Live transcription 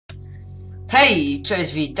Hej,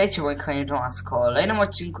 cześć, witajcie moi kochani w kolejnym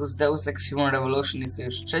odcinku z Deus Ex Human Revolution. Jest to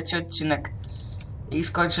już trzeci odcinek i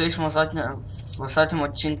skończyliśmy w ostatnim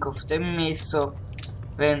odcinku w tym miejscu,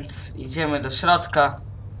 więc idziemy do środka.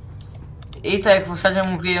 I tak jak ostatnio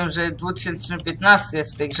mówiłem, że 2015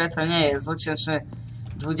 jest w tej grze, to nie jest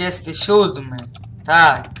 2027.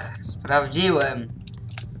 Tak, sprawdziłem.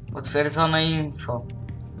 Potwierdzone info.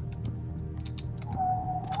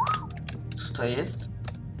 Co to jest?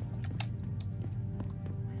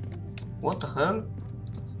 What the hell?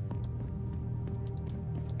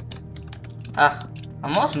 A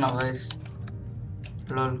można wejść.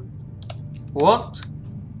 Lol. What?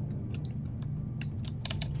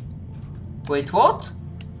 Wait, what?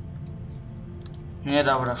 Nie,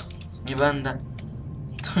 dobra. Nie będę.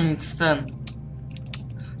 To nic ten.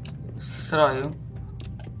 W stroju.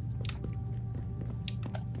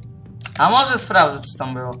 A może sprawdzę, co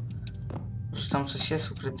tam było. Że tam coś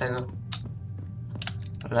jest ukrytego.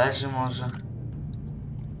 Leży może.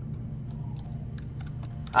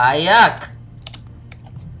 A jak?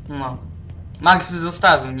 No. Max by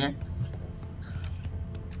zostawił, nie?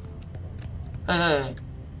 Hej.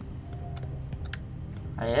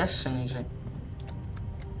 A jeszcze niżej.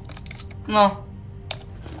 No.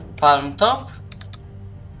 Palm top.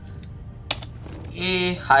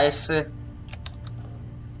 I hajsy.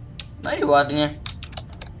 No i ładnie.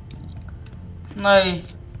 No i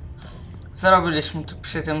zarobiliśmy tu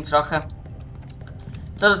przy tym trochę.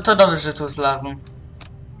 To dobrze, że tu zlazłem.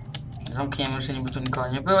 Zamkniemy, że niby tu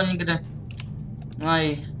nikogo nie było nigdy. No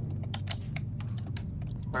i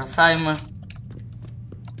wracajmy.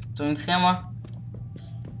 Tu nic nie ma.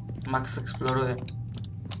 Max eksploruje.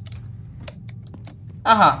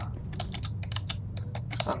 Aha.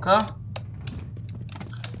 Spoko.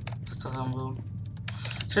 Co tam było?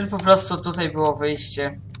 Czyli po prostu tutaj było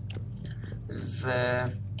wyjście z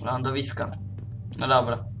lądowiska. No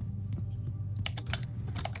dobra.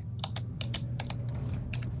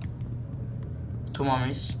 Tu mam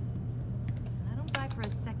iść.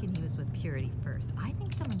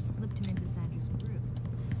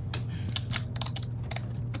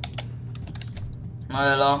 No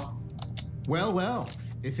elo. Well, well.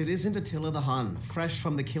 If it isn't Attila the Hun, fresh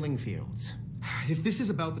from the killing fields. If this is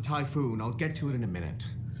about the typhoon, I'll get to it in a minute.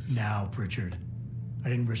 Now, Pritchard. I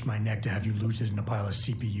didn't risk my neck to have you lose it in a pile of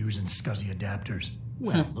CPUs and scuzzy adapters.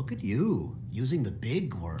 Well, look at you, using the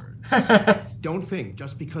big words. Don't think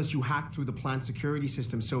just because you hacked through the plant security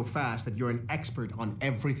system so fast that you're an expert on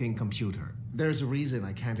everything computer. There's a reason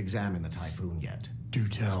I can't examine the typhoon yet. Do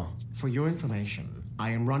tell. For your information, I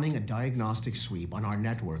am running a diagnostic sweep on our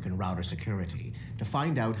network and router security to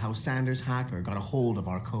find out how Sanders' hacker got a hold of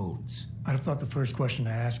our codes. I'd have thought the first question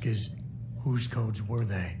to ask is, whose codes were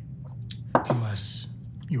they? Unless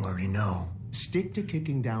you already know. Stick to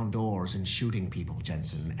kicking down doors and shooting people,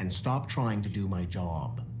 Jensen, and stop trying to do my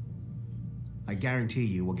job. I guarantee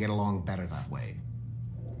you we'll get along better that way.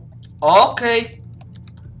 Okej.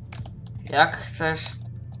 Jak chcesz.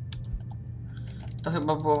 To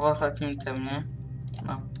chyba było w ostatnim tym, nie?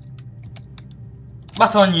 No.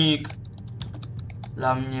 Batonik!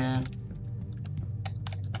 Dla mnie.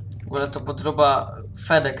 W ogóle to podróba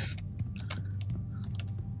FedEx.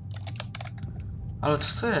 Ale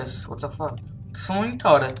co to jest? What the fuck? To są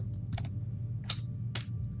monitory.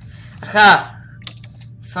 Aha!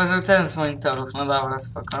 Stworzył ten z monitorów. No dobra,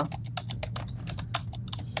 spoko.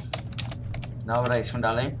 Dobra, idźmy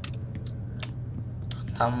dalej.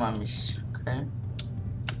 Tam mam iść, okej.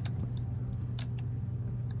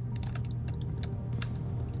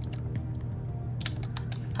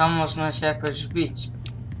 Tam można się jakoś wbić.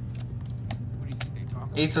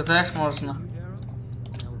 I tu też można.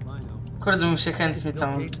 Kurde, bym się chętnie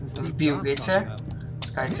tam wbił, wiecie?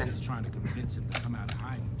 Czekajcie.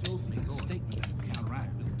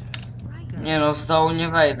 Nie no, z dołu nie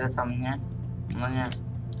wejdę tam, nie? No nie.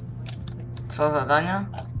 Co, zadania?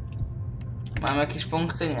 Mam jakieś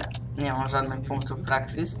punkty? Nie. Nie mam żadnych punktów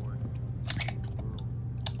praksis.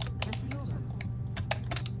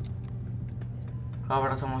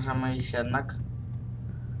 Dobra, to możemy iść jednak.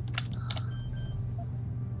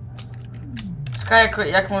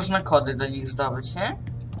 Czekaj, jak można kody do nich zdobyć, nie?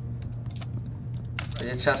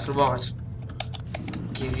 Będzie trzeba spróbować.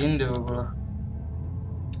 Jakie windy w ogóle.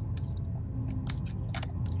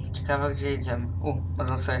 Ciekawe, gdzie idziemy.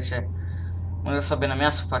 Mogę sobie na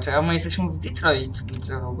miasto patrzeć. A my jesteśmy w Detroit,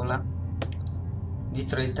 widzę w ogóle.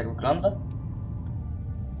 Detroit tak wygląda?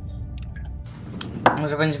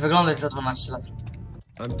 Może będzie wyglądać za 12 lat.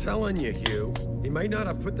 I'm telling you, Hugh, he might not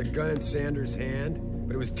have put the gun in Sanders' hand,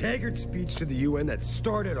 but it was Taggart's speech to the UN that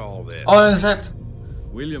started all this. ONZ.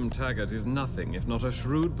 William Taggart is nothing if not a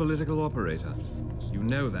shrewd political operator. You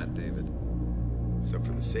know that, David. So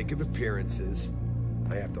for the sake of appearances,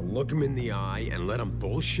 I have to look him in the eye and let him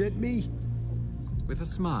bullshit me? With a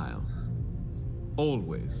smile.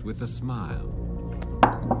 Always with a smile.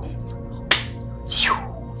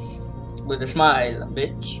 With a smile,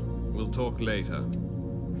 bitch. We'll talk later.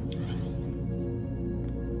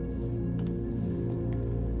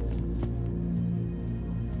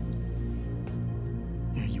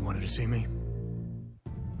 Yeah, you wanted to see me?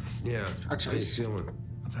 Yeah, how you feeling?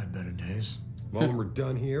 I've had better days. Well, when we're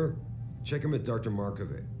done here, check him at Dr.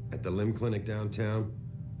 Markovic at the limb clinic downtown.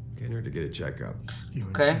 Get her to get a checkup. If you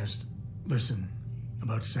Okay. insist. Listen,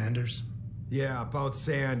 about Sanders? Yeah, about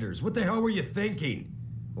Sanders. What the hell were you thinking?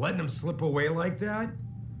 Letting him slip away like that?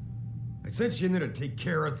 I sent you in there to take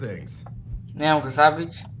care of things. Miałem go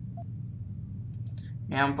zabić.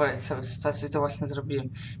 Miałem poradzić sobie sytuacji, to właśnie zrobiłem.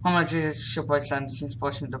 Mam nadzieję, że ci się opowiedz sam nic nie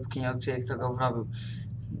spocznie, dopóki nie odkryję, kto go wrobił.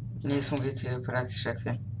 Nie jest mógł tej operacji,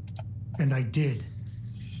 szefie. And I did.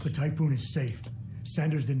 But Typhoon is safe.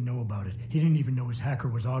 Sanders didn't know about it. He didn't even know his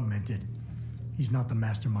hacker was augmented. He's not the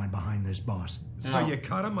mastermind behind this, boss. So you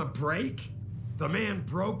cut him a break? The man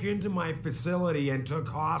broke into my facility and took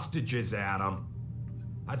hostages, Adam.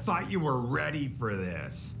 I thought you were ready for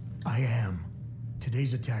this. I am.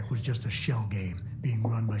 Today's attack was just a shell game being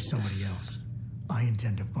run by somebody else. I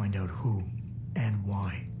intend to find out who and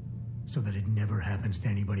why, so that it never happens to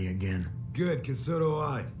anybody again. Good, because so do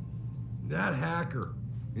I. That hacker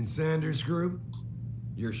in Sanders' group,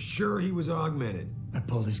 you're sure he was augmented? I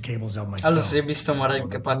pulled his cables out Ale myself. zajebistą ma Well, rękę,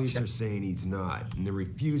 the police patrzcie. are saying he's not, and they're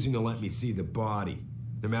refusing to let me see the body,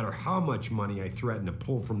 no matter how much money I threaten to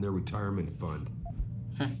pull from their retirement fund.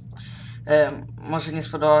 Może nie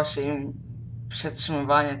spodobało się im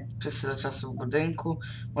przetrzymywanie przez tyle czasu w budynku.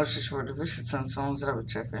 Może się wyszedł, co on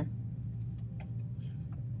zrobić, szefie.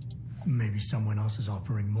 Maybe someone else is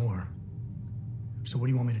offering more. So what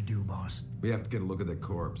do you want me to do, boss? We have to get a look at the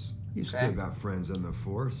corpse. You Okay. still got friends on the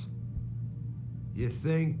force. You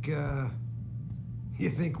think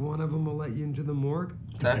one of them will let you into the morgue?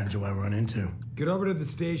 Tak? Depends who I run into. Get over to the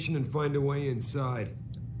station and find a way inside.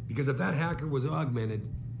 Because if that hacker was augmented,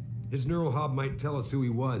 his neural hub might tell us who he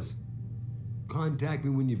was. Contact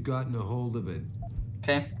me when you've gotten a hold of it.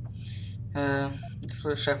 Okej.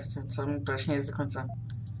 Słuchaj, szefie, co mi też nie jest do końca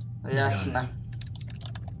jasne.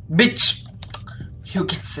 Bitch! You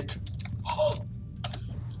guess it.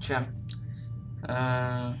 Cię.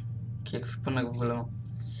 Jak wyponek w ogóle mam.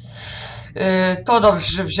 To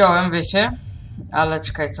dobrze, że wziąłem, wiecie. Ale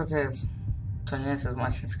czekaj, co to jest? To nie jest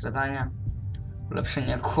masy skradania.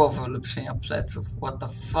 Ulepszenia głowy, ulepszenia pleców. What the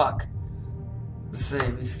fuck?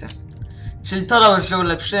 Zajebiste. Czyli to dobrze, że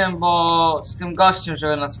ulepszyłem, bo z tym gościem,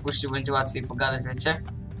 żeby nas puścił, będzie łatwiej pogadać, wiecie?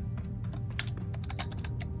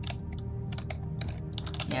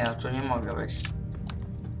 Nie, no tu nie mogę wejść.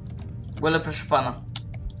 W ogóle, proszę pana.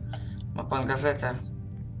 Ma pan gazetę.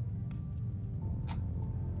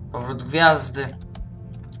 Powrót gwiazdy.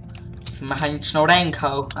 Z mechaniczną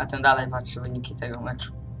ręką. A ten dalej patrzy wyniki tego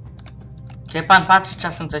meczu. Czy pan patrzy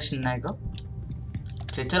czasem coś innego?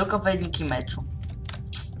 Czy tylko wyniki meczu?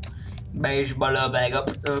 Baseballowego.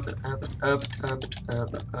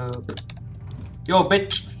 Yo,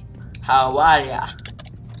 bitch! How are ya?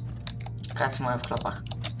 Kacy moje w klopach.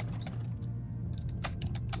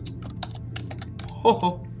 Ho,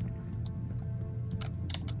 ho.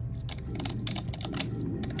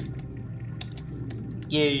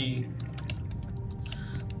 Jej.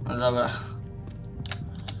 No dobra.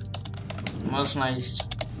 Można iść.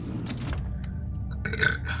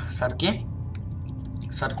 Sarki?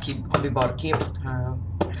 Sarki, wyborki.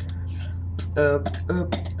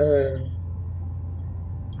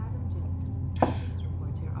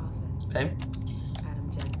 Okay.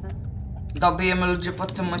 Dobijemy ludzie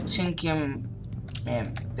pod tym odcinkiem, nie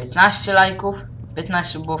wiem, 15 lajków.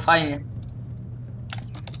 15 było fajnie.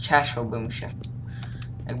 Cieszyłbym się,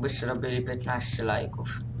 jakbyście robili 15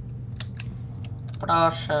 lajków.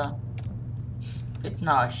 Proszę.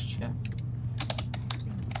 15.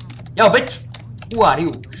 Yo, bitch! Who are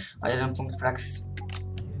you? O, 1 punkt praksis.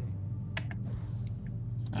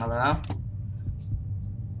 Dobra.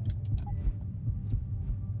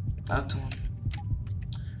 A tu...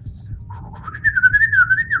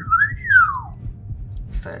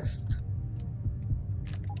 Co to jest?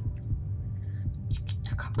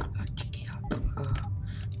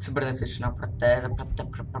 Cybernetyczna proteza,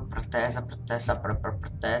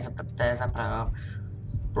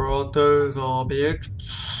 bitch.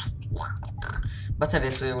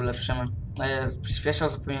 Baterię sobie ulepszymy. Przyspieszał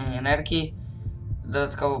zapewnienie energii.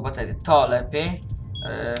 Dodatkowo baterię. To lepiej.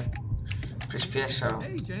 przyspieszał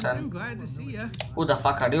Hey, Jensen, ten. glad to see ya. Who the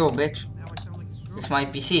fuck are you, bitch? Now I sound like his girlfriend. It's my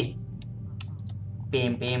PC.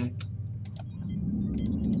 Bim bim.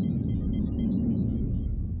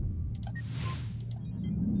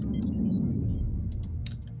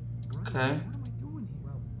 Okay.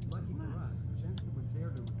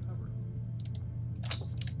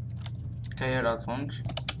 Okay, rozłącz.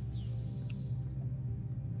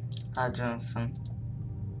 A Jensen.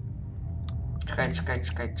 Czekaj.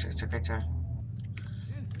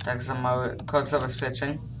 Tak, za mały kod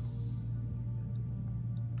zabezpieczeń.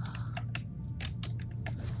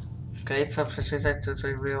 Okej, co przeczytać?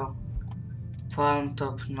 Tutaj było Pan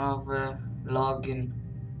top nowy login.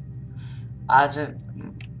 Agent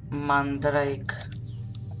Mandrake.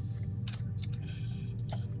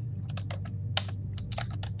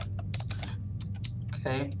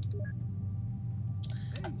 Okej.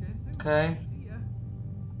 Okej.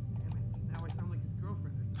 Now I sound like his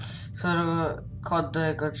girlfriend. Co kod do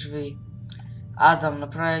jego drzwi. Adam,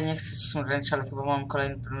 naprawdę nie chcę ci ręczyć, ale chyba mam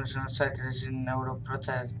kolejny problem, że na jakieś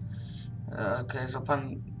neuroprotezy. Okej, złapam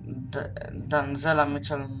Danzela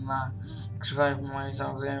Mitchell na grzywaniu w moim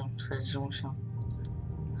zamówieniu. Twierdzi, że muszę.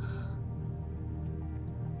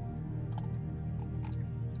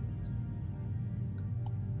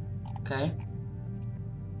 Okej.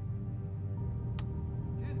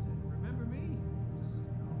 Jensen, remember me?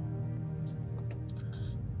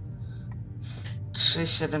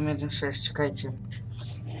 3716, czekajcie.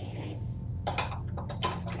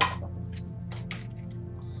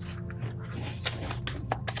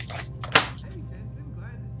 Hey, Jensen,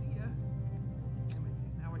 glad to see ya.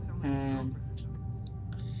 Now I sound like his Mm. girlfriend.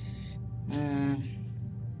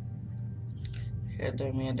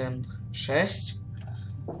 716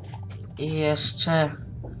 i jeszcze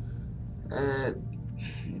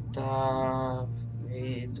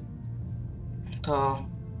Dawid to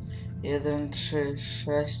 1, 3,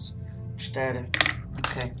 6, 4.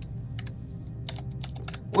 Okej.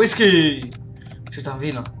 Whisky! Czy tam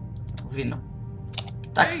wino? Wino.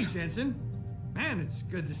 Tak. Hey, Jensen. Man, it's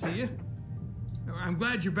good to see you. I'm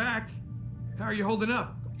glad you're back. How are you holding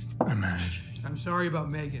up? I managed. I'm sorry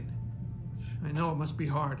about Megan. I know it must be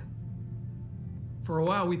hard. For a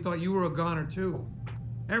while, we thought you were a goner too.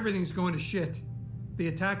 Everything's going to shit. The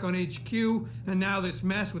attack on HQ, and now this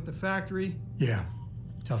mess with the factory. Yeah,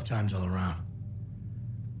 tough times all around.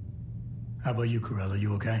 How about you, Corella?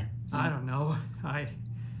 You okay? I don't know.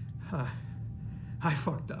 I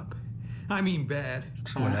fucked up. I mean bad.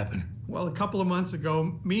 What happened? Well, a couple of months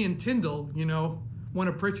ago, me and Tyndall, you know, one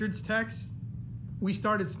of Pritchard's techs, we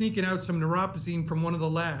started sneaking out some neuropozyne from one of the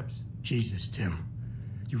labs. Jesus, Tim.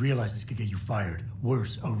 You realize this could get you fired.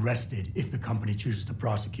 Worse, arrested if the company chooses to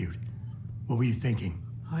prosecute. What were you thinking?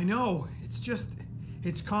 I know.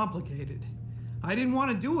 It's complicated. I didn't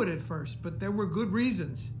want to do it at first, but there were good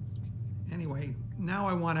reasons. Anyway, now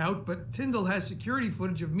I want out, but Tyndall has security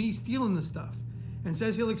footage of me stealing the stuff and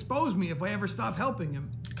says he'll expose me if I ever stop helping him.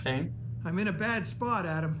 Okay. I'm in a bad spot,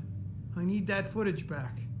 Adam. I need that footage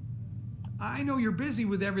back. I know you're busy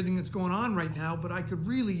with everything that's going on right now, but I could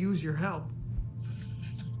really use your help.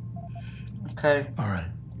 Okay. All right.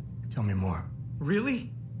 Tell me more.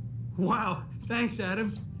 Really? Wow, thanks,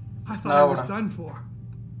 Adam. I thought I was Laura. done for.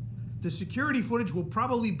 The security footage will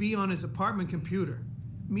probably be on his apartment computer.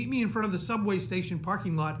 Meet me in front of the subway station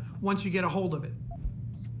parking lot once you get a hold of it.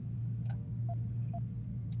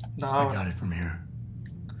 I Dobra. got it from here.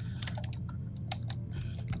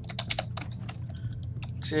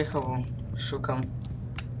 Cicho, bo szukam.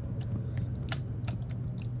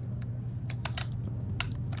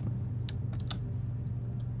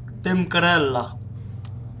 Tym Karella.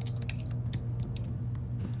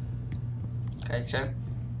 Czekajcie.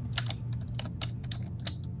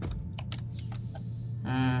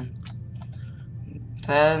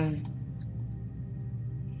 Ten.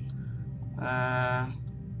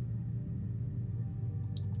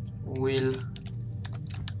 Will.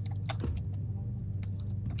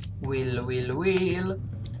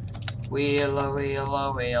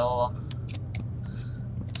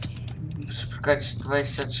 Szukać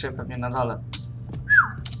 23 pewnie na dole.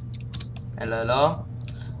 Elo.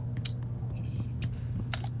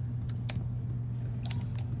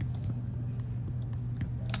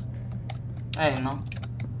 Ej no.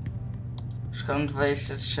 Szukam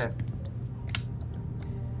 23.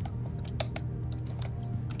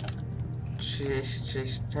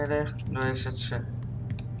 34, 23.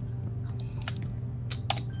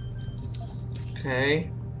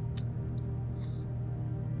 Okej.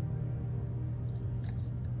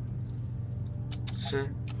 Trzy,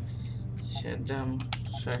 7,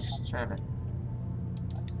 6, 4.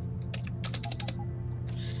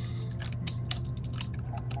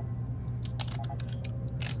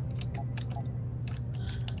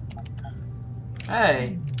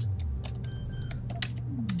 Ej.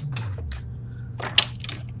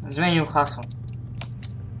 Zmienił hasło.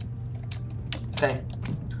 Okej.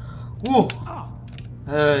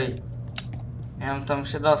 Ej. Miałem tam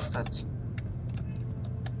się dostać.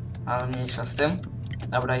 Ale mniejsza z tym.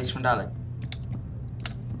 Dobra, idźmy dalej.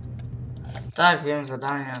 Tak, wiem,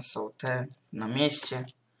 zadania są te na mieście.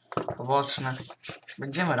 Poboczne.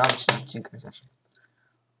 Będziemy robić na odcinku też.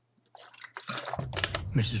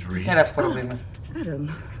 Mrs. Reed. Teraz porobimy. Adam,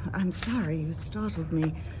 I'm sorry you startled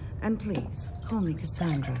me. And please, call me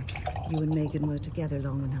Cassandra. You and Megan were together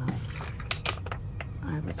long enough.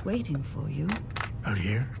 I was waiting for you. Out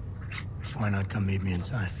here? Why not come meet me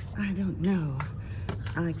inside? I don't know.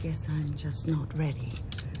 I guess I'm just not ready.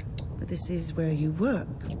 This is where you work,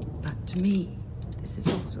 but to me, this is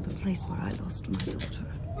also the place where I lost my daughter.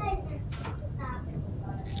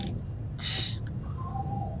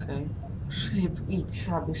 Okej. Szyb, idź,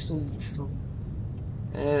 zabierz tu nic tu.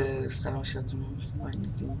 Staram się o tym chyba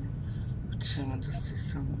nigdy nie wtrzymać to z tej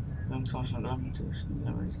strony. Wiem, co można robić, to już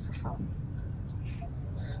nie będzie to samo.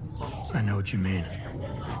 I know what you mean.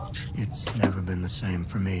 It's never been the same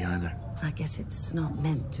for me either. I guess it's not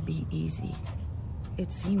meant to be easy.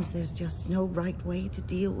 It seems there's just no right way to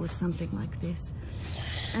deal with something like this.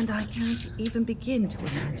 And I can't even begin to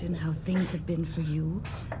imagine how things have been for you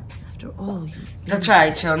after all you've been.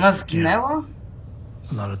 Zaczekajcie, ona zginęła?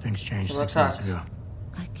 A lot of things changed Well, 6 months that's- ago.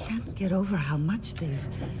 I can't get over how much they've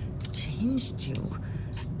changed you.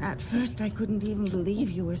 At first, I couldn't even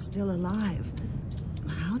believe you were still alive.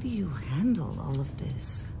 How do you handle all of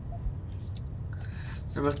this?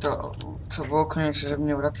 Żeby to, co było konieczne, żeby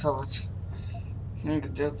mnie uratować.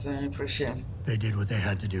 Nigdy o to nie prosiłem. They did what they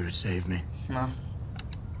had to do to save me. No.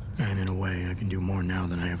 And in a way, I can do more now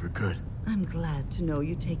than I ever could. I'm glad to know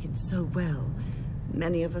you take it so well.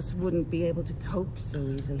 Many of us wouldn't be able to cope so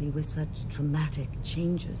easily with such traumatic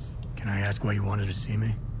changes. Can I ask why you wanted to see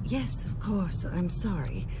me? Yes, of course. I'm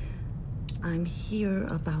sorry. I'm here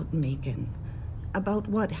about Megan. About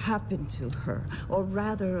what happened to her. Or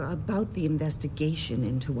rather, about the investigation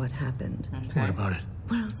into what happened. What about it?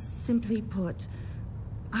 Well, simply put,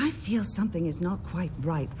 I feel something is not quite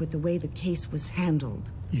right with the way the case was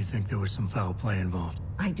handled. You think there was some foul play involved?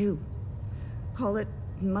 I do. Call it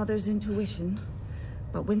mother's intuition.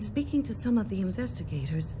 But when speaking to some of the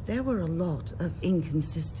investigators, there were a lot of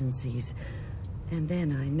inconsistencies. And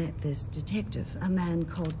then I met this detective, a man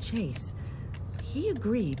called Chase. He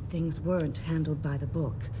agreed things weren't handled by the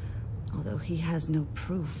book, although he has no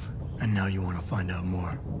proof. And now you want to find out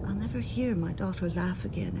more. I'll never hear my daughter laugh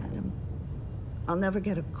again, Adam. I'll never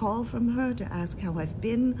get a call from her to ask how I've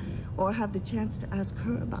been, or have the chance to ask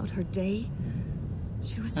her about her day.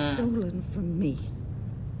 She was stolen from me.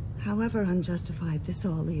 However unjustified this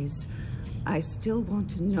all is, I still want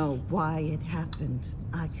to know why it happened.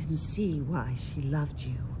 I can see why she loved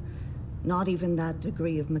you. Not even that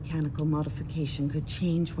degree of mechanical modification could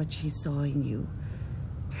change what she saw in you.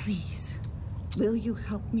 Please, will you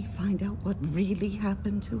help me find out what really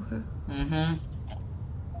happened to her?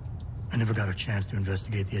 I never got a chance to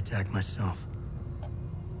investigate the attack myself.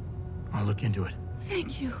 I'll look into it.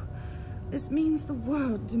 Thank you. This means the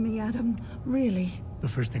world to me, Adam. Really. The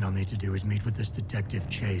first thing I'll need to do is meet with this detective,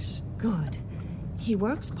 Chase. Good. He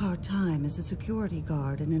works part-time as a security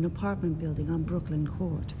guard in an apartment building on Brooklyn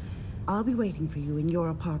Court. I'll be waiting for you in your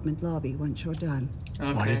apartment lobby once you're done.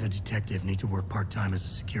 Why does a detective need to work part-time as a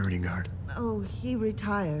security guard? Oh, he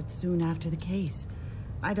retired soon after the case.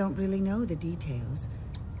 I don't really know the details.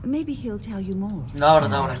 Maybe he'll tell you more. Dobra,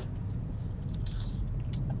 dobra.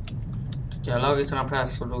 Dialogi to naprawdę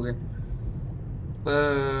są długie.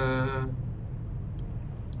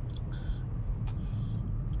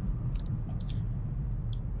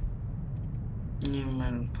 Nie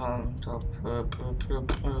wiem, pan to...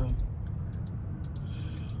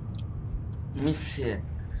 Misje.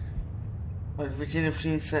 Odwiedziny w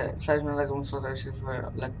klinice całym naległą spotkał się z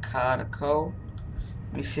lekarką.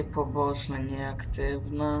 Misje poboczne,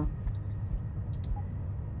 nieaktywna.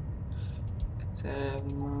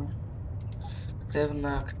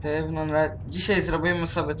 Aktywna. Dzisiaj zrobimy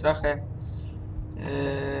sobie trochę...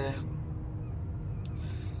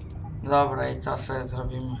 Dobra, i co sobie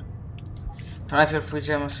zrobimy? To najpierw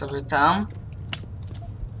pójdziemy sobie tam.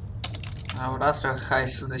 Dobra, trochę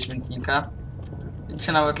hajsu ze śmietnika.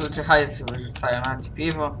 Widzicie, nawet ludzie hajsy wyrzucają, nawet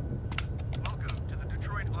piwo.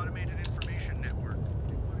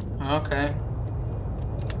 Okej.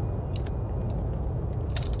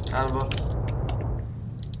 Albo...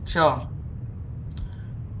 Cio.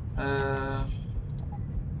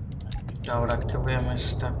 Dobra, aktywujemy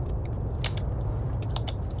jeszcze.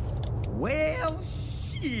 Well,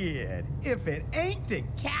 shit. Shit, if it ain't the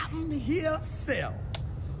captain himself.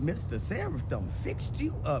 Mr. Sarif done fixed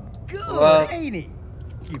you up good, ain't he?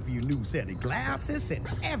 Give you a new set of glasses and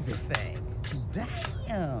everything.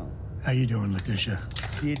 Damn. How you doing, Letitia?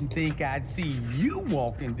 Didn't think I'd see you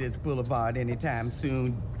walking this boulevard anytime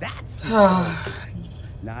soon. That's for sure.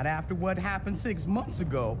 Not after what happened 6 months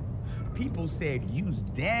ago. People said you's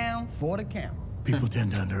down for the count. People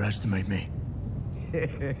tend to underestimate me.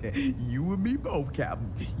 You and me both,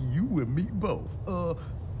 Captain. You and me both.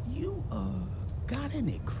 You got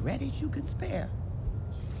any credits you could spare?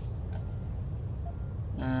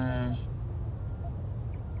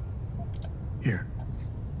 Here.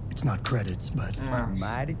 It's not credits, but...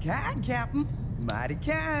 Mighty kind, Captain. Mighty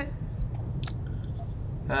kind.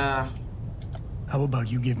 How about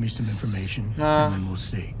you give me some information, and then we'll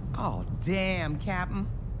see. Oh, damn, Captain.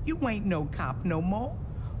 You ain't no cop no more.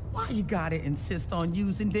 Why you gotta insist on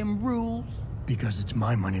using them rules? Because it's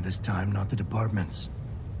my money this time, not the department's.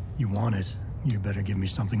 You want it, you better give me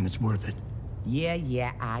something that's worth it.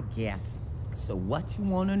 Yeah, I guess. So what you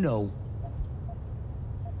wanna know?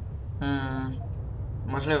 I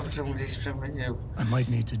might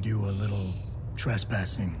need to do a little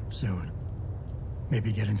trespassing soon.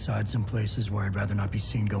 Maybe get inside some places where I'd rather not be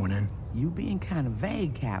seen going in. You being kind of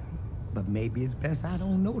vague, Captain, but maybe it's best I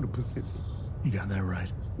don't know the specifics. You got that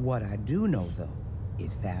right. What I do know, though,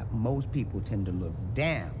 is that most people tend to look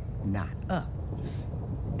down, not up.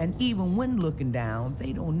 And even when looking down,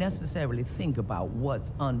 they don't necessarily think about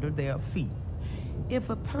what's under their feet. If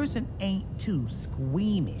a person ain't too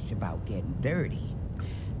squeamish about getting dirty,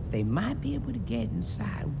 they might be able to get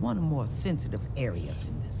inside one of the more sensitive areas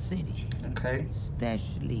in the city. Okay.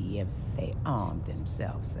 Especially if they arm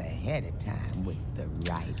themselves ahead of time with the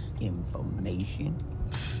right information.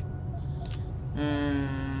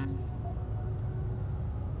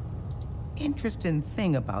 Interesting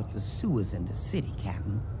thing about the sewers in the city,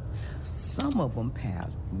 Captain. Some of them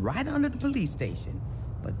pass right under the police station,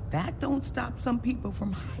 but that don't stop some people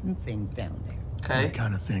from hiding things down there. Okay. What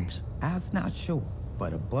kind of things? I was not sure,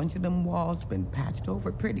 but a bunch of them walls been patched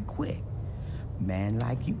over pretty quick. Man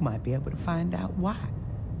like you might be able to find out why.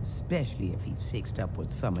 Especially if he's fixed up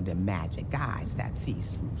with some of the magic eyes that sees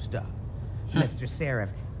through stuff. Mr. Sarif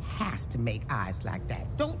has to make eyes like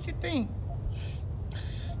that, don't you think?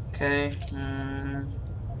 Okay.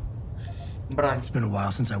 Broń. It's been a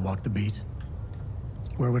while since I walked the beat.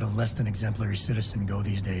 Where would a less than exemplary citizen go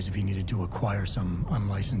these days if he needed to acquire some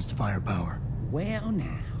unlicensed firepower? Well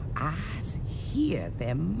now, I hear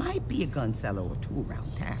there might be a gun seller or two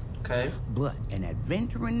around town. Okay. But an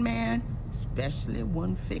adventuring man, especially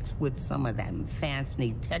one fixed with some of them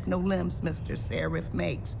fancy techno limbs Mr. Sarif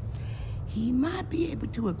makes, he might be able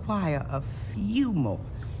to acquire a few more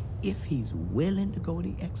if he's willing to go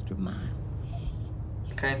the extra mile.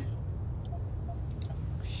 Okay.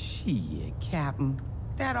 Shit, Captain.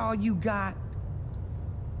 That all you got?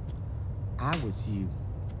 I was you.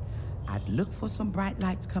 I'd look for some bright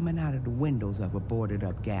lights coming out of the windows of a boarded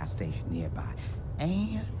up gas station nearby.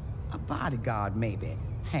 And a bodyguard maybe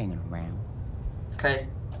hanging around. Okay.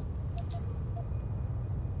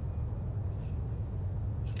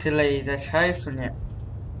 Tyle jej dać hajsu? Nie.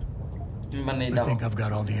 Chyba nie I dało. think I've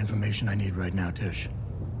got all the information I need right now, Tish.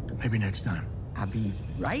 Maybe next time. I'll be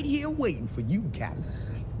right here waiting for you, Captain.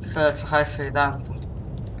 Tyle co hajsu jej dam to.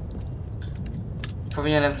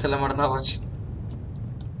 Powinienem tyle marnować.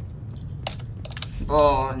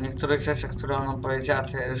 Bo niektórych rzeczy, które ona powiedziała,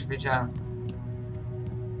 to ja już wiedziałem.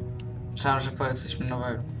 Myślałem, że powie coś mi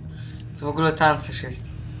nowego. To w ogóle tancerz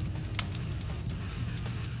jest.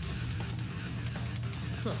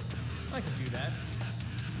 I can do that.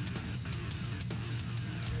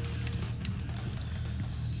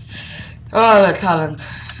 O, ale talent.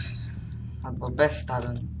 Albo bez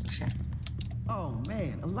talent to się. Oh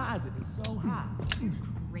man, Eliza is so hot.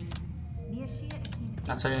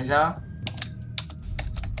 A co nie działa?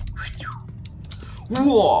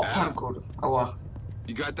 Whoa, parkour. Ała.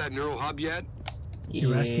 You got that neural hub yet?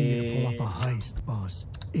 You're asking me to pull off a heist, boss.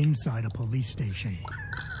 Inside a police station.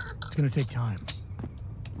 It's gonna take time.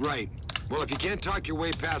 Right. Well, if you can't talk your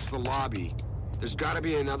way past the lobby, there's gotta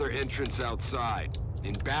be another entrance outside.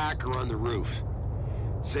 In back or on the roof.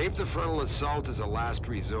 Save the frontal assault as a last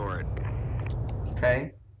resort.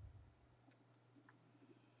 Okej.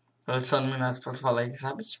 Ale co on mi nawet pozwala ich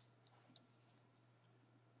zabić?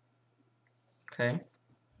 Okej.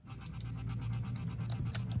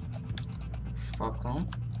 Spoko.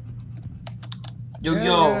 Yo,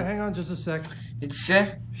 yo! Yeah, hang on just a sec.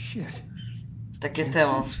 Widzicie? Shit. Takie te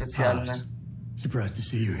mam specjalne. Surprised to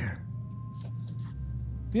see you here.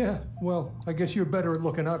 Yeah, well, I guess you're better at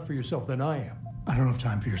looking out for yourself than I am. I don't have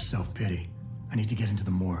time for your self-pity. I need to get into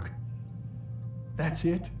the morgue. That's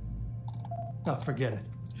it? No, forget it.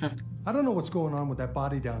 I don't know what's going on with that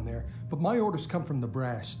body down there, but my orders come from the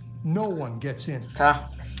brass. No one gets in. Ta.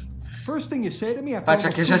 First thing you say to me after Patrz,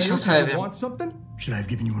 almost jakie 2 rzeczy years is o you tobie. want something? Should I have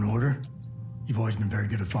given you an order? You've always been very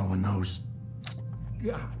good at following those.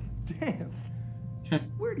 God damn.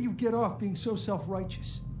 Where do you get off being so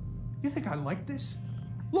self-righteous? You think I like this?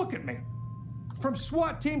 Look at me. From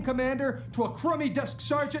SWAT team commander to a crummy desk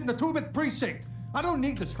sergeant in the 2-bit precinct. I don't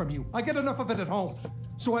need this from you. I get enough of it at home.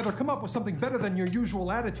 So either come up with something better than your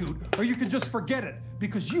usual attitude, or you can just forget it,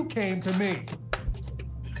 because you came to me.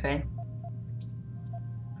 Okay.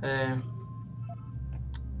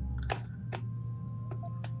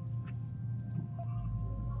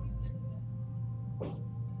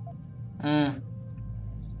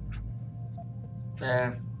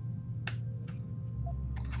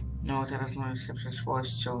 No, teraz mam się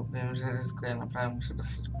przyszłością. Wiem, że ryzykuję, naprawdę muszę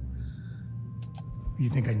dosyć. You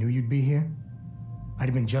think I knew you'd be here? I'd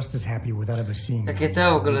have been just as happy without ever seeing you. Jakie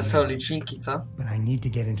te w ogóle są liczniki, co? But I need to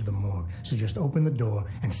get into the morgue, so just open the door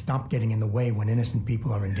and stop getting in the way when innocent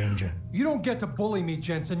people are in danger. You don't get to bully me,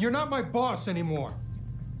 Jensen. You're not my boss anymore.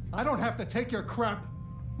 I don't have to take your crap.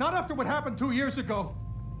 Not after what happened 2 years ago.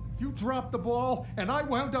 You dropped the ball, and I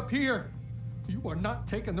wound up here. You are not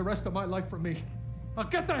taking the rest of my life from me. Now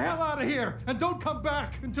get the hell out of here, and don't come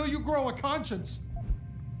back until you grow a conscience.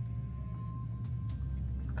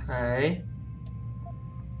 Okej.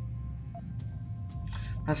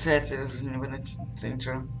 Znaczy ja cię rozumiem, nie będę ci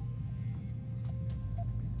niczego.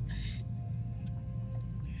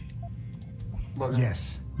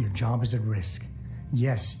 Yes, your job is at risk.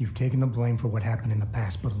 Yes, you've taken the blame for what happened in the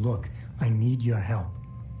past, but look, I need your help.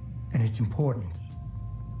 And it's important.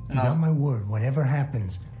 You got my word, whatever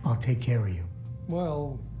happens, I'll take care of you.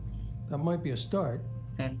 Well, that might be a start.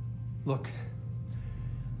 Look,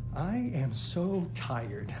 I am so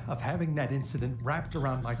tired of having that incident wrapped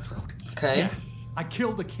around my throat. Okay. Yeah, I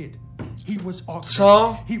killed a kid. He was awesome.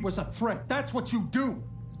 So? He was a threat. That's what you do.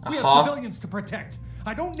 We have civilians to protect.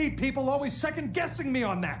 I don't need people always second-guessing me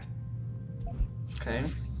on that. Okej.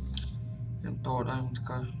 Podam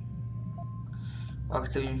tylko...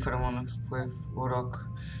 Aktyw informowany wpływ, urok.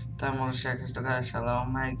 Tam może się jakoś dogadać, ale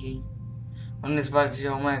Omegi... On jest bardziej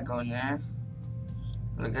Omegą, nie?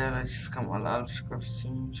 Legają naciskam, ale alfszkowcy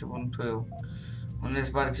się buntują. On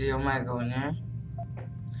jest bardziej Omegą, nie?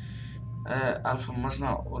 Alfa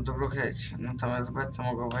można udruchać, natomiast beta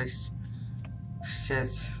mogą wejść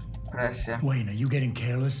wściec, presja. Wayne, are you getting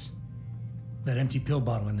careless? That empty pill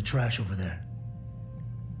bottle in the trash over there.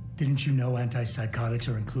 Didn't you know antipsychotics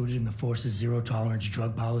are included in the Force's zero-tolerance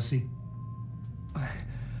drug policy?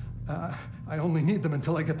 I only need them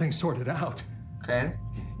until I get things sorted out. Okay.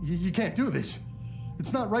 You can't do this.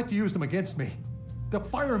 It's not right to use them against me. They'll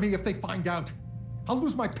fire me if they find out. I'll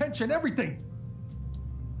lose my pension, everything.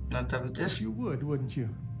 No to widzisz? You would, wouldn't you?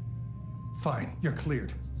 Fine, you're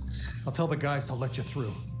cleared. I'll tell the guys to let you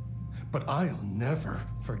through. But I'll never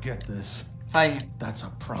forget this. Fajnie. That's a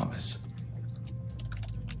promise.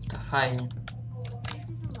 To fajnie.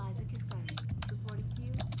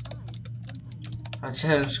 A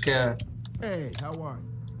ciężkie. Hey, how are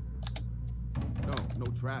you? No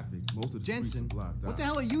traffic. Most of the Jensen, blocked What the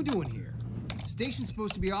hell are you doing here? Station's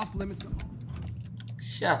supposed to be off limits.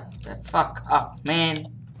 Shut the fuck up, man.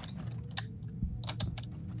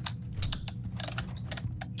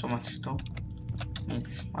 Co macie tu?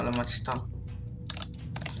 Nic, ale macie to.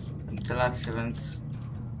 Wentylację, więc...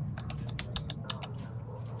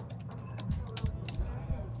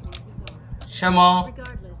 Siema!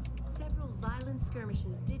 Regardless, several violent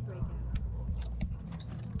skirmishes did break out.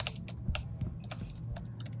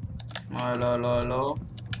 No elo.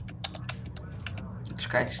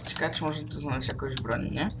 Czekajcie, ciekawe czy może tu znaleźć jakąś broń,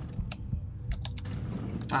 nie?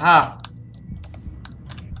 Aha!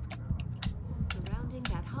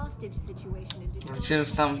 Wróciłem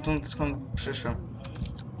stamtąd, skąd przyszłem.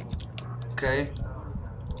 Okej.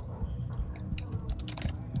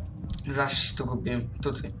 Zawsze się tu gubiłem.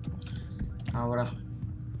 Tutaj. Dobra.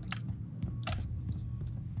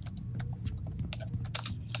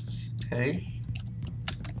 Okej.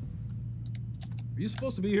 Are you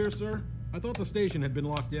supposed to be here, sir? I thought the station had been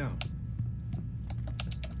locked down.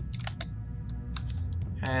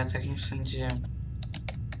 Ja tak nie sądziłem.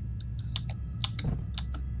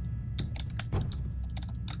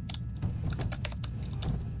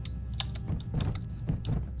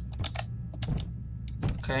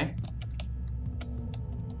 Okej.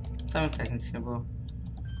 Tam i tak nic nie było.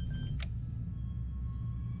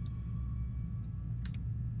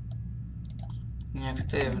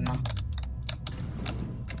 Nieaktywno.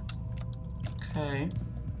 Okej.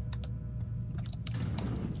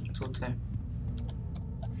 Tutaj.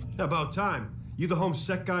 About time. You the home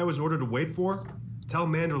sec guy I was ordered to wait for? Tell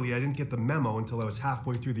Manderley I didn't get the memo until I was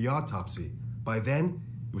halfway through the autopsy. By then,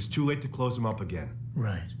 it was too late to close him up again.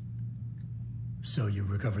 Right. So you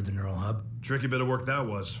recovered the neural hub? Tricky bit of work that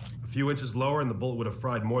was. A few inches lower and the bullet would have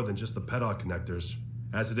fried more than just the pedal connectors.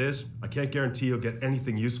 As it is, I can't guarantee you'll get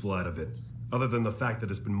anything useful out of it, other than the fact that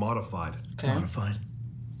it's been modified. Okay. Modified?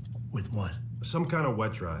 With what? Some kind of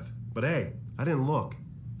wet drive. But hey, I didn't look.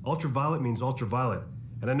 Ultraviolet means ultraviolet,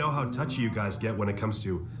 and I know how touchy you guys get when it comes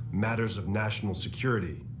to matters of national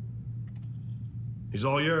security. He's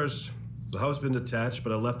all yours. The hub's been detached,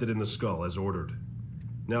 but I left it in the skull as ordered.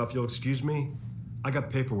 Now, if you'll excuse me, I got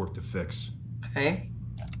paperwork to fix. Okay.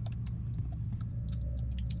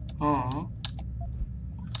 Oh.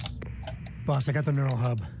 Boss, I got the neural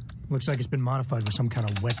hub. Looks like it's been modified with some kind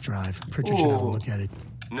of wet drive. Pritchard should have a look at it.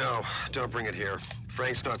 No, don't bring it here.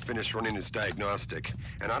 Frank's not finished running his diagnostic,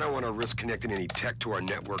 and I don't want to risk connecting any tech to our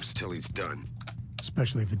networks till he's done.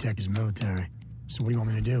 Especially if the tech is military. So what do you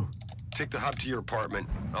want me to do? Take the hub to your apartment.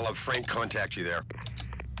 I'll have Frank contact you there.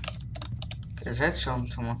 Rzeczą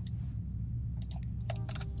to ma.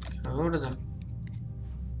 Kurde.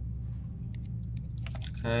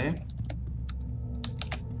 Okej.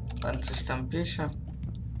 Pan coś tam pisze.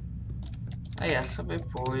 A ja sobie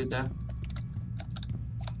pójdę.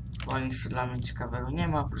 Bo nic dla mnie ciekawego nie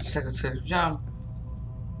ma, oprócz tego co już wziąłem.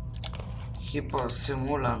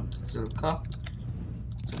 Hiposymulant tylko,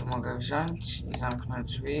 który mogę wziąć i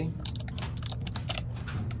zamknąć drzwi.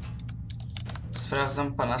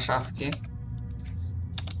 Sprawdzam pana szafki.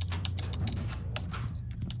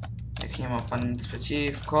 Jak nie ma pan nic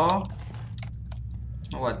przeciwko.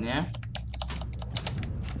 Ładnie.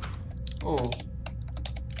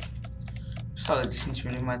 Pistolet 10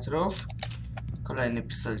 mm. Kolejny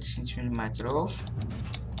pistolet 10 mm.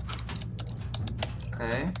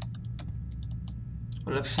 Okej.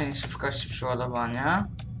 Ulepszenie szybkości przeładowania.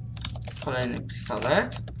 Kolejny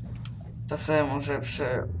pistolet. To sobie może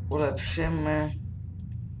ulepszymy.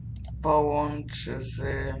 Połącz z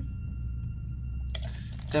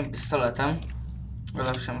tym pistoletem.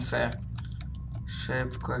 Ulepszymy sobie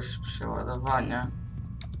szybkość przeładowania.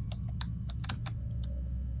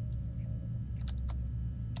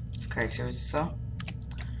 Czekajcie, wiecie co?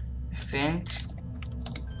 F5.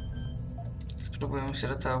 Spróbujemy się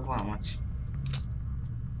do tego włamać.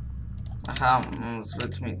 Aha,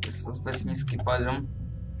 zbyt niski poziom.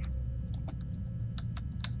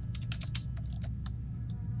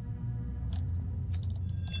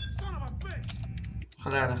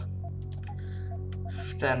 Cholera.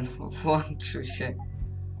 Włączył się.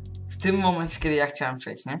 W tym momencie, kiedy ja chciałem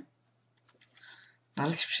przejść, nie? No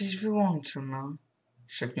ale się przecież wyłączył, no.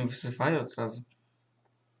 Już jak mnie wyzywają od razu.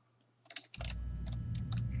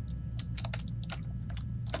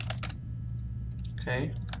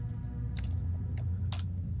 Okej.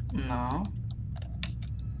 No.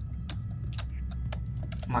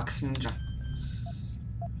 Max Ninja.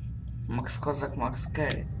 Max Kozak, Max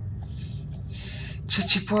Gary.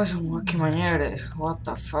 Trzeci poziom, jakie maniery. What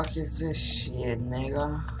the fuck is this shit,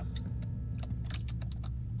 nigga?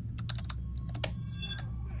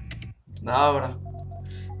 Dobra.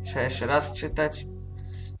 Trzeba jeszcze raz czytać.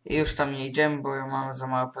 I już tam nie idziemy, bo mamy za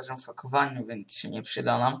mały poziom w hakowaniu, więc się nie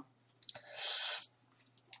przyda nam.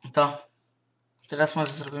 To. Teraz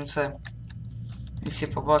może zrobimy sobie misję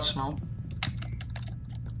poboczną.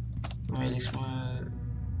 Mieliśmy...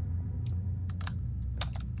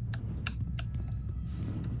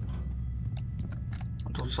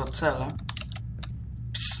 Tu co cele?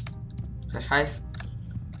 Cześć, hajs.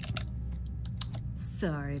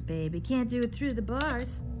 Sorry, baby, can't do it through the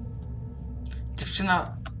bars.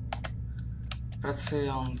 Dziewczyna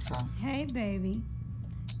pracująca. Hey, baby.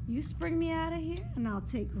 You spring me out of here and I'll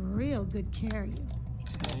take real good care of you.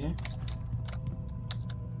 Okay.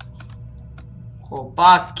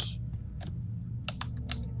 Chłopaki.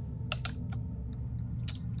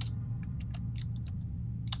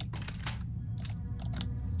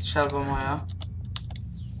 Strzelba moja.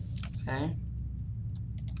 Okej.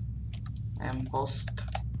 M-post.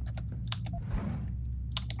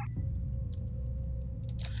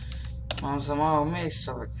 Mam za mało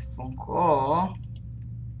miejsca w ekwipunku. O!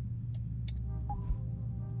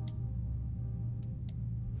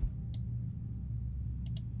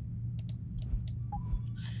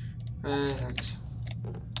 Wyjechać.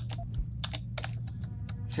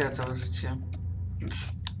 Ja to życie.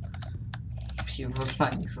 Piwo dla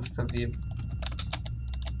nich zostawiłem.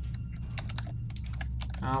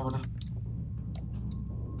 Dobra.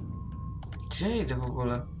 Gdzie idę w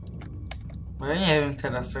ogóle? Bo ja nie wiem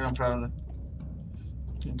teraz tak naprawdę.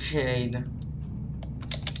 Gdzie ja idę?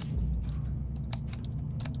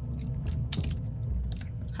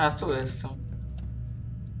 A, tu jestem.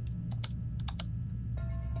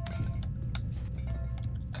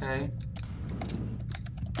 Okej.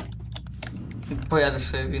 Pojadę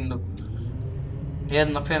sobie windą.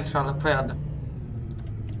 Jedno piętro, ale pojadę.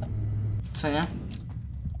 Co nie?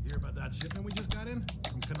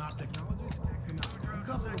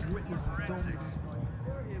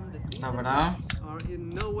 Dobra.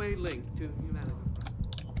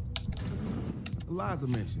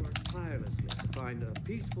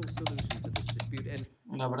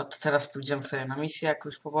 Dobra, to teraz pójdziemy sobie na misję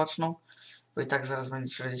jakąś poboczną, bo i tak zaraz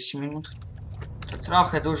będzie 40 minut. To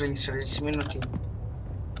trochę dłużej niż 40 minut i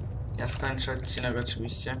ja skończę odcinek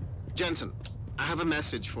oczywiście. Jensen, I have a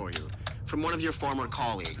message for you from one of your former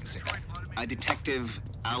colleagues, a detective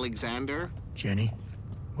Alexander. Jenny,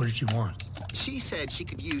 what did you want? She said she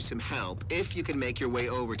could use some help if you can make your way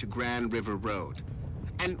over to Grand River Road.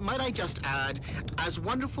 And might I just add, as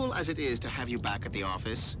wonderful as it is to have you back at the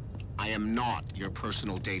office, I am not your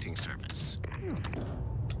personal dating service.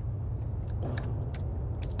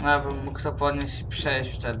 Ja bym mógł to podnieść i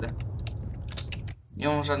przejść wtedy. Nie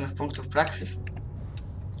mam żadnych punktów praksis.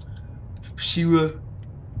 W siłę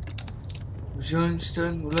wziąć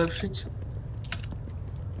ten, ulepszyć.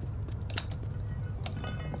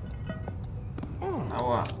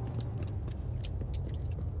 Ała.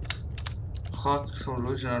 Chodź, są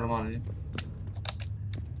ludzie normalnie.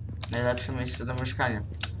 Najlepsze miejsce do mieszkania.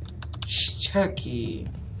 Ścieki.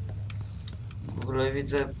 W ogóle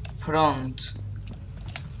widzę prąd.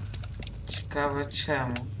 Ciekawe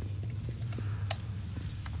czemu.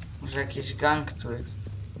 Może jakiś gang tu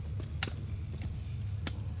jest.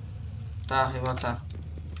 Ta, chyba ta.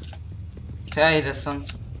 To ja idę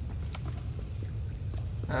stąd.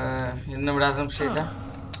 Jednym razem przyjdę.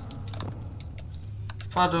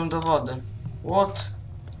 Wpadłem do wody. What?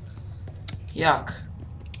 Jak?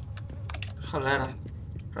 Cholera.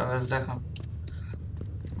 Prawie zdecham.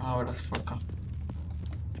 Dobra, spoko.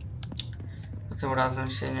 A tym razem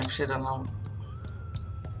się nie przyda nam.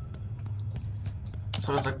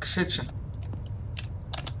 To tak krzyczy.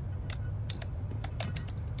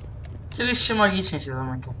 Kiedyś się magicznie się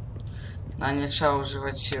zamyka. No nie trzeba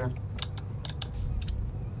używać siły.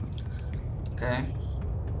 Okej.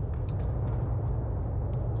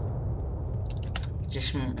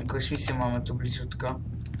 Gdzieś jakąś misję mamy tu bliziutko.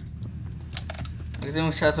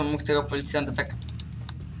 Gdybym chciał, to mógł tego policjanta tak...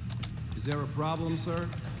 Is there a problem, sir?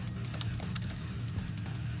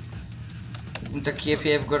 Tak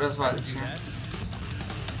jeb go rozwalić, nie?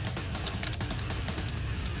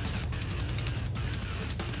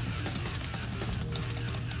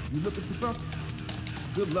 You looking for something?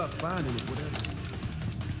 Good luck finding it, whatever.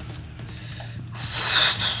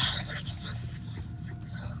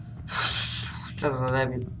 Co za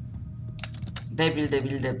debil.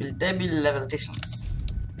 Debil, level 1000.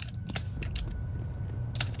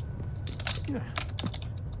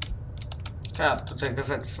 Tak, tutaj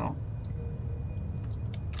gazety są.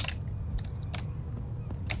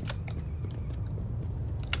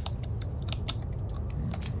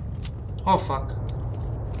 Oh fuck.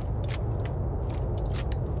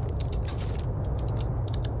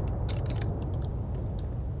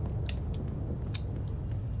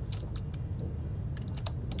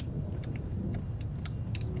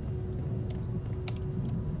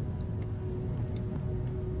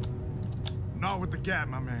 Not with the gap,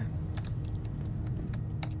 my man.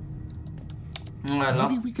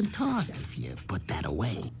 Maybe we can talk if you put that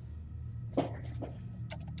away.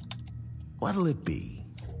 What'll it be?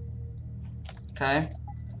 Okay.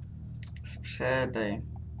 Sprzedaj.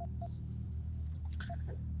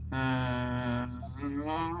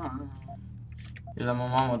 Ile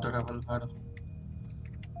mam do rewolweru?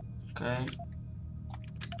 Okej.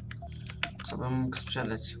 Co bym mógł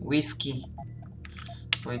sprzedać? Whisky.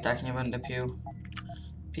 Bo i tak nie będę pił.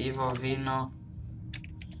 Piwo, wino.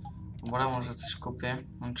 Dobra, może coś kupię.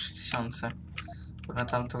 Mam 3000. Bo na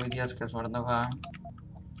tamtą idiotkę zmarnowałem.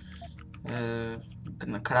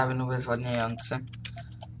 Karabin ubezwładniający.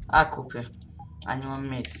 A kupię. A nie mam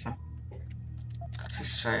miejsca.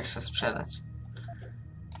 Coś trzeba jeszcze sprzedać.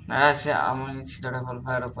 Na razie amunicji do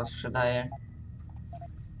rewolweru posprzedaję.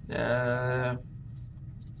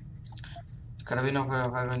 Karabinu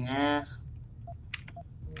bojowego nie.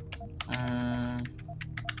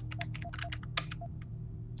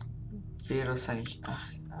 Wirus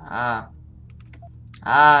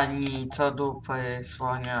ani co dupy,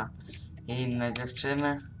 słonia i inne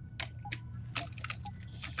dziewczyny.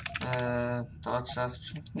 To trzeba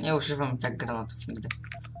sprzedać. Nie używam tak granatów nigdy.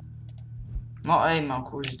 No ej, no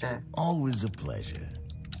kurde. Always a pleasure.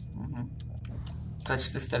 Choć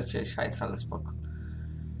ty straciłeś hajs, ale spoko.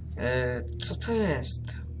 Co to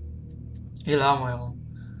jest? Ile ammo ja mam?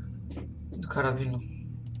 Do karabinu.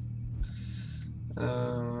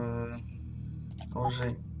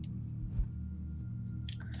 Użyj.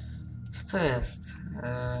 Co to jest?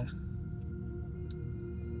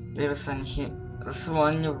 Wirus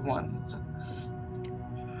zasłonił w monitor.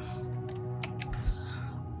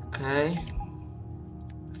 Okej.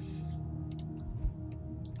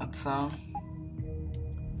 A co?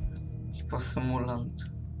 Hiposymulant.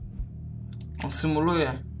 On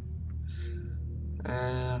symuluje.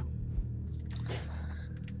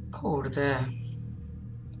 Kurde.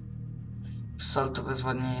 Salto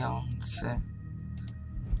bezwładniający.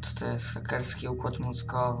 Co to jest? Hakerski układ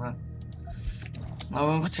mózgowy. No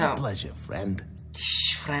bym chciał. Pleasure, friend.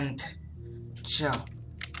 Cii, friend. Cio.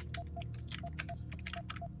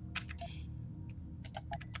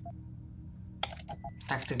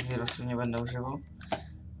 Tak, tych wirusów nie będę używał.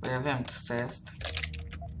 Bo ja wiem, co to jest.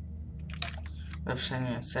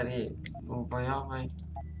 Ulepszenie serii bojowej.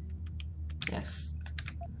 Jest.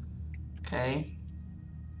 Okej.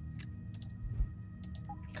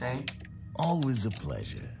 Okej. Always a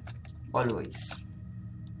pleasure. Always.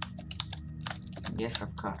 Yes,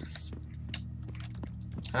 of course.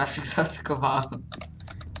 Raz ich zaatakowałem.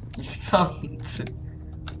 Niechcący.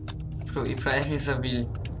 I prawie mnie zabili.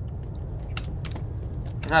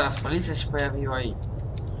 Zaraz policja się pojawiła i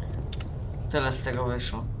tyle z tego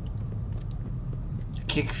wyszło.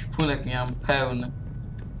 Taki ekwipunek miałem pełny.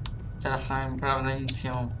 Teraz mam prawda nic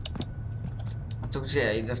nie mam. A tu gdzie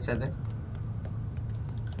ja idę wtedy?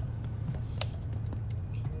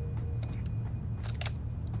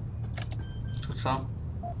 Tu co?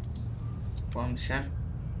 Błąd się.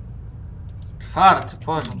 Czwarty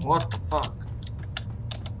poziom, what the fuck?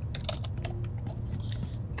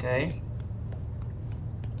 Okej.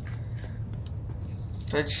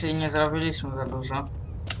 To dzisiaj nie zrobiliśmy za dużo.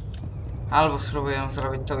 Albo spróbuję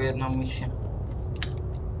zrobić tą jedną misję.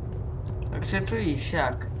 A gdzie tu iść?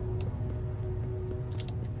 Jak?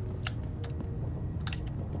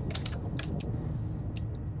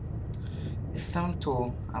 Jestem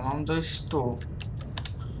tu, a mam dojść tu.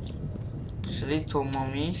 Czyli tu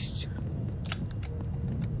mam iść.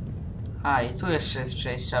 A, i tu jeszcze jest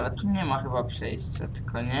przejście, ale tu nie ma chyba przejścia,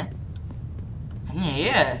 tylko nie? Nie,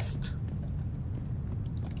 jest!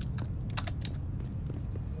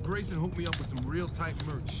 Grayson hooked me up with some real tight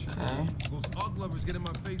merch. Okay. Those odd lovers get in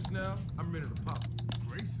my face now, I'm ready to pop.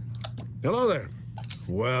 Grayson? Hello there.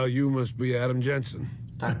 Well, you must be Adam Jensen.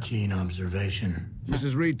 A keen observation.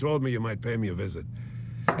 Mrs. Reed told me you might pay me a visit.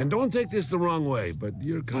 And don't take this the wrong way, but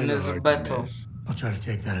you're kind of hard to miss. I'll try to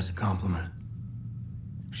take that as a compliment.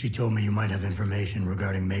 She told me you might have information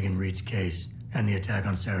regarding Megan Reed's case and the attack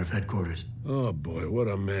on Sarif headquarters. Oh boy, what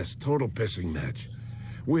a mess. Total pissing match.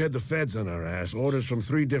 We had the feds on our ass, orders from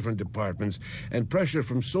 3 different departments, and pressure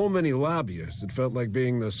from so many lobbyists it felt like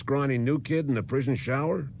being the scrawny new kid in a prison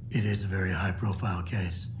shower. It is a very high-profile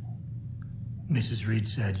case. Mrs. Reed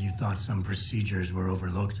said you thought some procedures were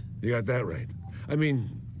overlooked. You got that right. I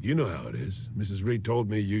mean, you know how it is. Mrs. Reed told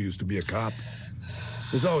me you used to be a cop.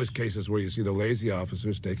 There's always cases where you see the lazy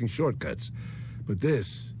officers taking shortcuts. But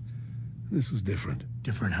this was different.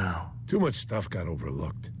 Different how? Too much stuff got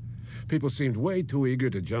overlooked. People seemed way too eager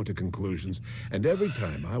to jump to conclusions, and every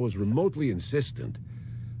time I was remotely insistent,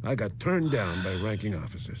 I got turned down by ranking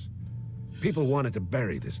officers. People wanted to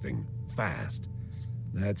bury this thing fast.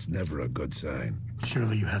 That's never a good sign.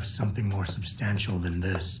 Surely you have something more substantial than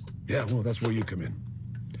this. Yeah, well, that's where you come in.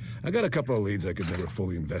 I got a couple of leads I could never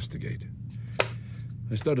fully investigate.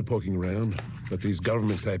 I started poking around, but these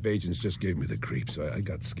government-type agents just gave me the creeps. I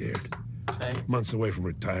got scared. Okay. Months away from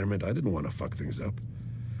retirement, I didn't want to fuck things up.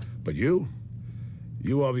 But you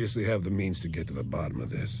obviously have the means to get to the bottom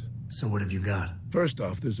of this. So what have you got? First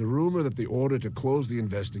off, there's a rumor that the order to close the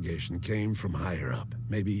investigation came from higher up,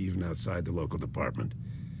 maybe even outside the local department.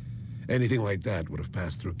 Anything like that would have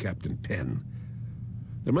passed through Captain Penn.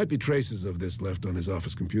 There might be traces of this left on his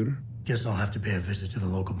office computer. Guess I'll have to pay a visit to the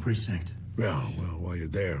local precinct. Well, while you're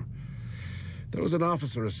there, there was an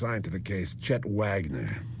officer assigned to the case, Chet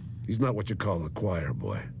Wagner. He's not what you call a choir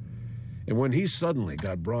boy. And when he suddenly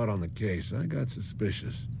got brought on the case, I got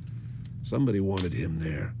suspicious. Somebody wanted him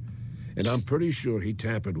there. And I'm pretty sure he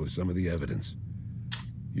tampered with some of the evidence.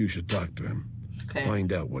 You should talk to him. Okay.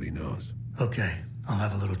 Find out what he knows. Okay, I'll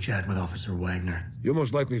have a little chat with Officer Wagner. You'll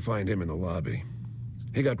most likely find him in the lobby.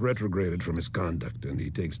 He got retrograded from his conduct, and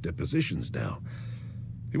he takes depositions now.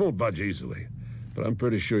 He won't budge easily, but I'm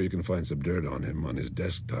pretty sure you can find some dirt on him on his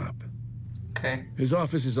desktop. Okay. His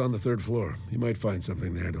office is on the 3rd floor. You might find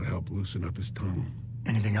something there to help loosen up his tongue.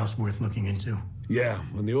 Anything else worth looking into? Yeah,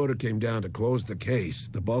 when the order came down to close the case,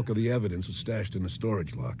 the bulk of the evidence was stashed in the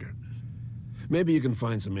storage locker. Maybe you can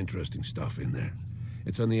find some interesting stuff in there.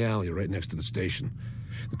 It's on the alley right next to the station.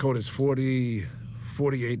 The code is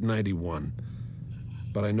 4891.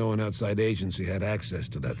 But I know an outside agency had access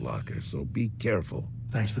to that locker, so be careful.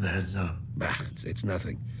 Thanks for the heads up. Bah, it's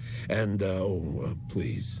nothing. And,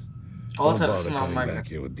 please. Oh, Don't bother coming back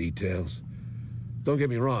here with details. Don't get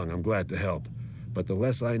me wrong, I'm glad to help. But the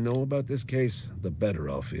less I know about this case, the better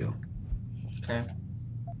I'll feel. Okay.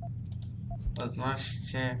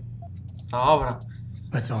 Odnośnie... Dobra.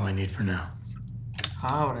 That's all I need for now.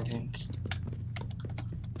 Dobra, dzięki.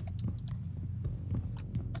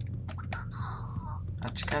 A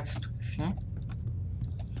ciekawe co tu jest, nie?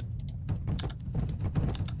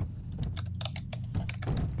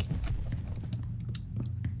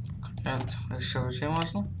 Jeszcze użyję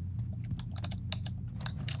można?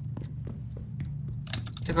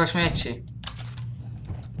 Tylko śmieci.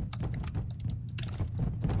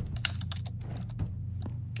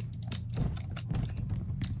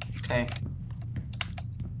 Okej.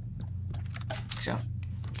 Co?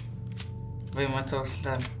 Wyjmę tą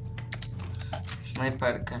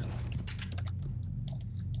snajperkę.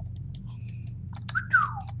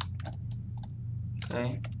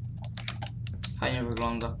 Okej. Fajnie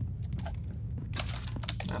wygląda.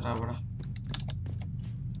 No dobra.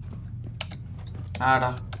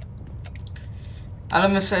 Ara. Ale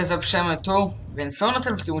my sobie zaprzemy tu, więc są na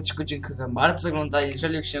tyle w tym odcinku. Dziękuję wam bardzo za oglądanie.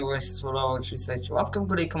 Jeżeli już się spodobało, oczywiście dajcie łapkę w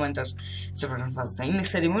górę i komentarz. Zapraszam was do innych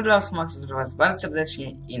serii. Mój dla was Max, do was bardzo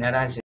serdecznie i na razie.